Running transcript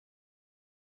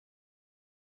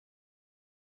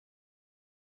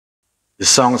The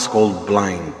song's called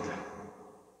Blind.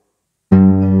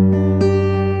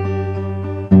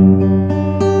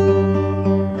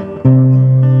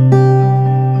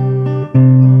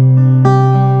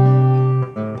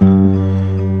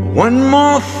 One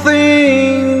more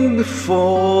thing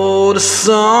before the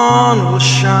sun will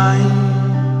shine.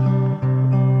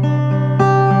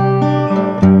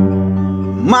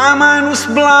 My mind was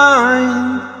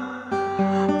blind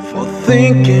for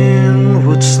thinking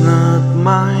what's not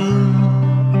mine.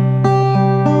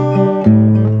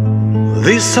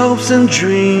 These hopes and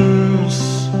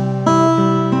dreams,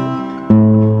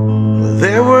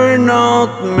 they were not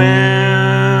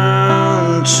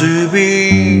meant to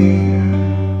be.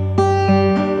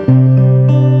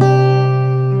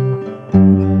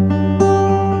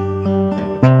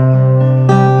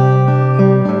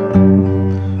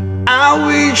 I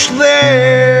wish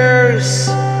there's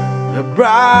a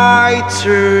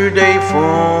brighter day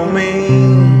for me,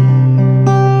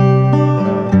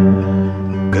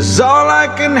 'cause all I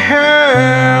can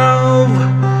have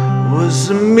was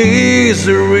a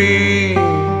misery,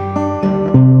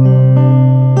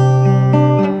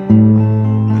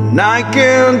 and I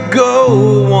can't go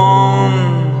on.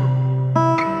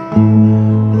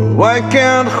 I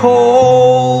can't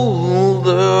hold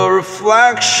the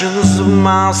reflections of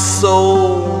my soul.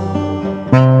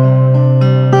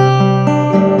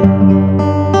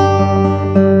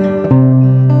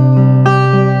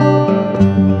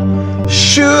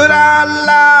 Should I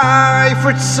lie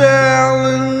for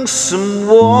telling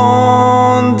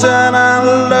someone that I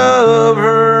love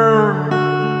her?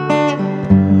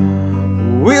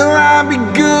 Will I be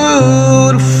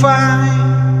good if I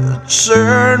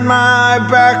turn my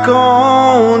back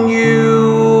on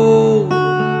you?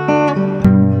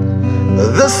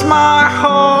 This my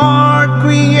heart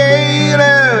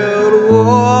created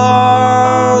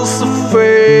was a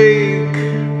fake,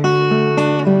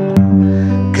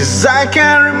 'cause I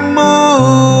can't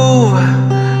remove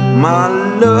my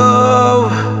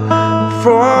love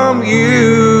from you.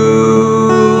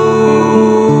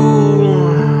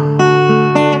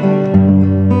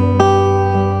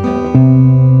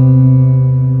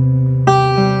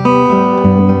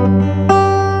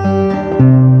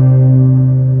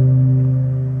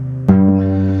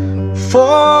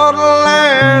 For the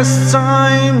last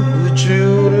time, would you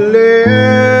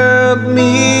let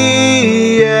me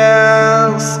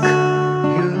ask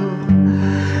you,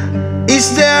 is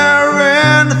there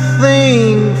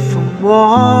anything from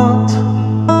what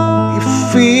you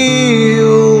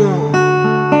feel?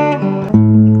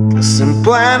 'Cause I'm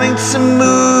planning to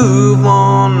move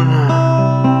on,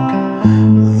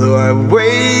 though I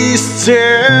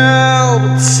wasted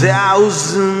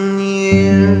 1,000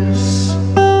 years.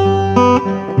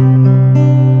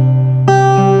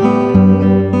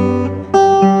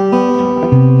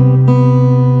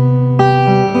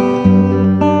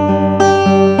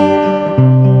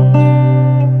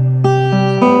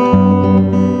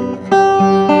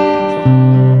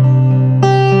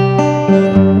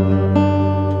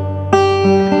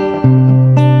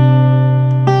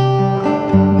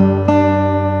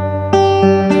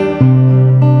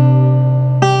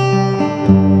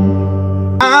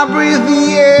 I breathe the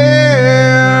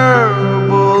air,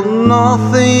 but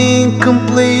nothing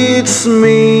completes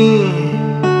me.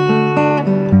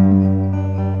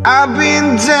 I've been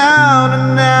down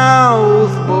and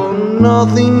out, but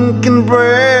nothing can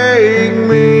break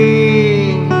me.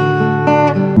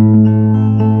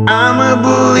 I'm a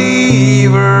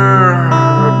believer,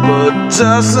 but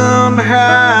doesn't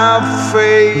have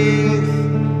faith,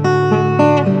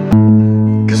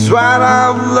 'cause what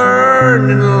I've learned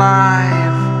in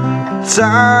life,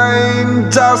 time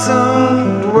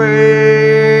doesn't wait.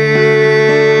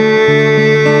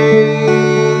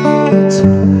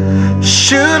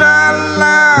 Should I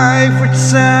lie for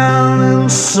telling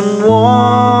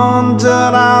someone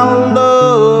that I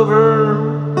love her?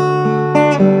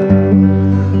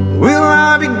 Will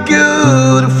I be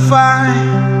good if I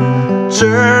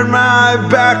turn my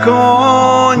back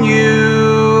on you?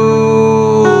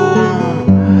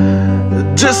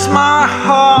 Just my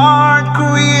heart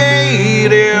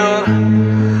created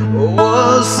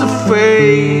was a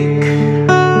fake,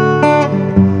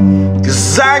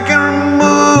 'cause I can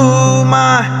remove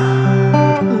my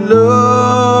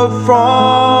love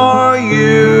for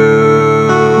you.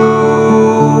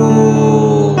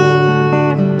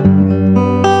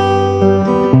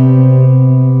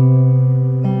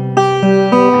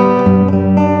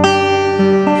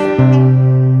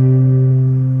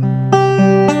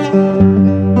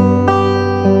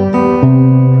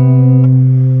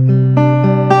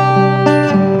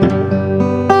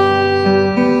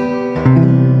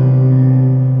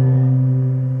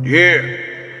 Yeah.